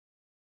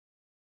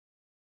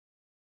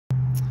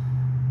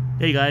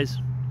Hey guys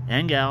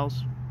and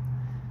gals,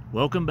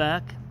 welcome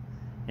back.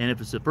 And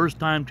if it's the first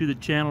time to the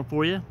channel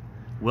for you,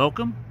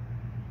 welcome.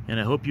 And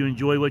I hope you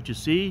enjoy what you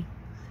see.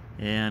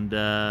 And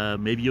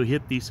maybe you'll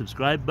hit the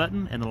subscribe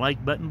button and the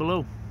like button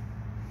below.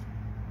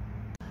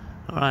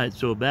 Alright,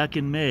 so back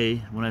in May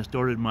when I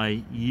started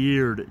my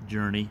yeared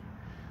journey,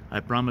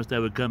 I promised I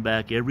would come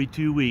back every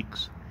 2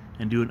 weeks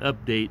and do an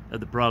update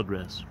of the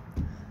progress.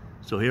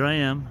 So here I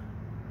am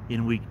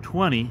in week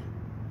 20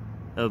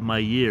 of my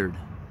yeared.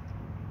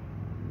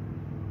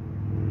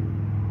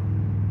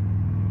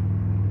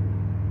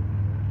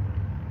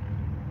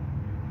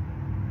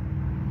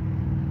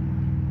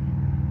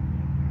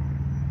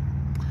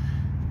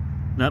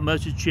 Not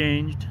much has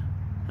changed.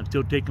 I'm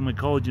still taking my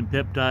collagen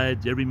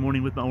peptides every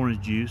morning with my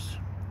orange juice.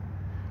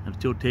 I'm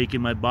still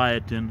taking my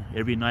biotin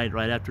every night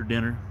right after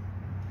dinner.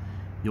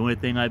 The only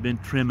thing I've been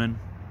trimming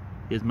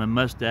is my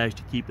mustache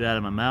to keep it out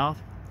of my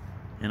mouth.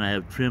 And I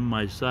have trimmed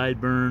my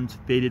sideburns,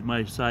 faded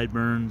my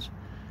sideburns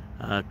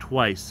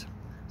twice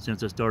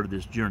since I started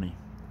this journey.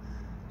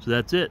 So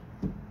that's it.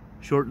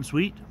 Short and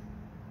sweet.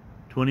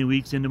 20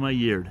 weeks into my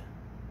yeared.